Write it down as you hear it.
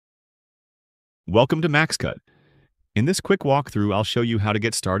Welcome to MaxCut. In this quick walkthrough, I'll show you how to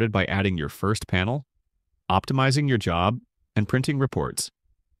get started by adding your first panel, optimizing your job, and printing reports.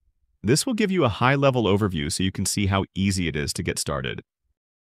 This will give you a high-level overview so you can see how easy it is to get started.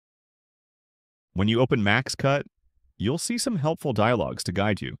 When you open MaxCut, you'll see some helpful dialogues to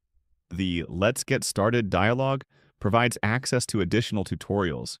guide you. The Let's Get Started dialog provides access to additional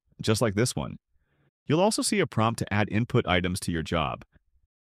tutorials, just like this one. You'll also see a prompt to add input items to your job.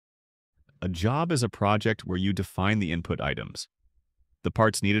 A job is a project where you define the input items, the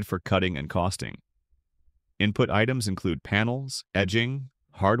parts needed for cutting and costing. Input items include panels, edging,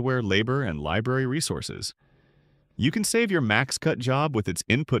 hardware, labor, and library resources. You can save your MaxCut job with its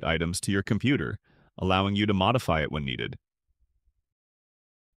input items to your computer, allowing you to modify it when needed.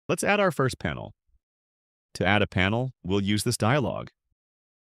 Let's add our first panel. To add a panel, we'll use this dialog.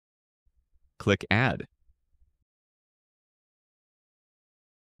 Click Add.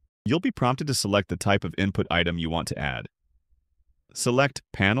 You'll be prompted to select the type of input item you want to add. Select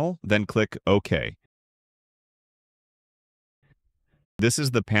Panel, then click OK. This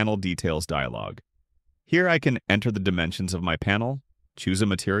is the Panel Details dialog. Here I can enter the dimensions of my panel, choose a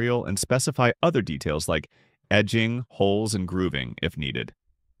material, and specify other details like edging, holes, and grooving if needed.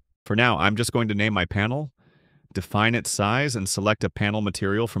 For now, I'm just going to name my panel, define its size, and select a panel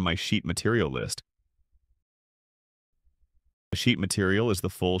material from my sheet material list. A sheet material is the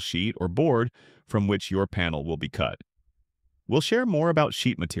full sheet or board from which your panel will be cut. We'll share more about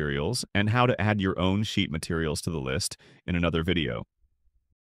sheet materials and how to add your own sheet materials to the list in another video.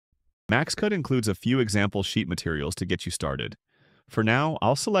 MaxCut includes a few example sheet materials to get you started. For now,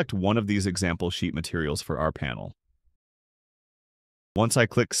 I'll select one of these example sheet materials for our panel. Once I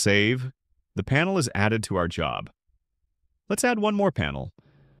click Save, the panel is added to our job. Let's add one more panel.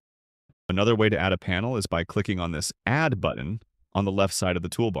 Another way to add a panel is by clicking on this Add button on the left side of the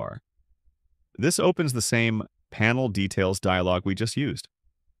toolbar. This opens the same Panel Details dialog we just used.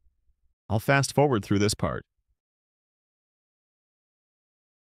 I'll fast forward through this part.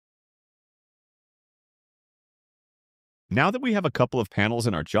 Now that we have a couple of panels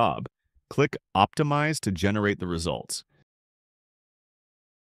in our job, click Optimize to generate the results.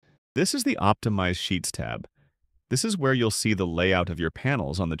 This is the Optimize Sheets tab. This is where you'll see the layout of your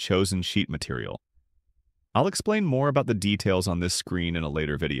panels on the chosen sheet material. I'll explain more about the details on this screen in a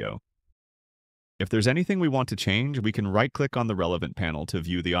later video. If there's anything we want to change, we can right-click on the relevant panel to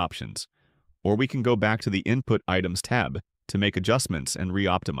view the options, or we can go back to the Input Items tab to make adjustments and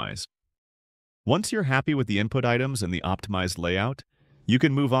re-optimize. Once you're happy with the input items and the optimized layout, you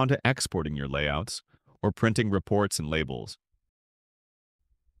can move on to exporting your layouts or printing reports and labels.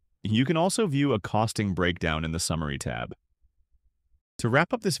 You can also view a costing breakdown in the Summary tab. To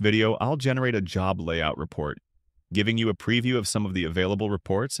wrap up this video, I'll generate a job layout report, giving you a preview of some of the available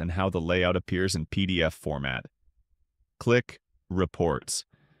reports and how the layout appears in PDF format. Click Reports.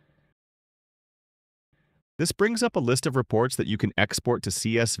 This brings up a list of reports that you can export to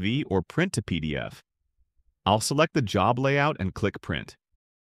CSV or print to PDF. I'll select the job layout and click Print.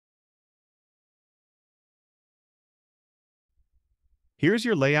 Here's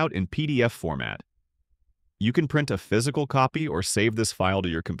your layout in PDF format. You can print a physical copy or save this file to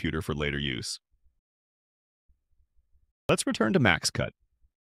your computer for later use. Let's return to MaxCut.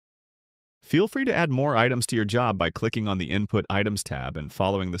 Feel free to add more items to your job by clicking on the Input Items tab and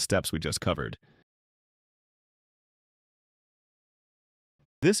following the steps we just covered.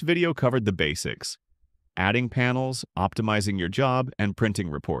 This video covered the basics: adding panels, optimizing your job, and printing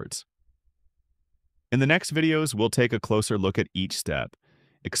reports. In the next videos, we'll take a closer look at each step,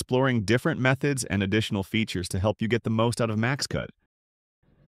 exploring different methods and additional features to help you get the most out of MaxCut.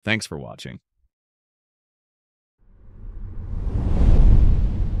 Thanks for watching.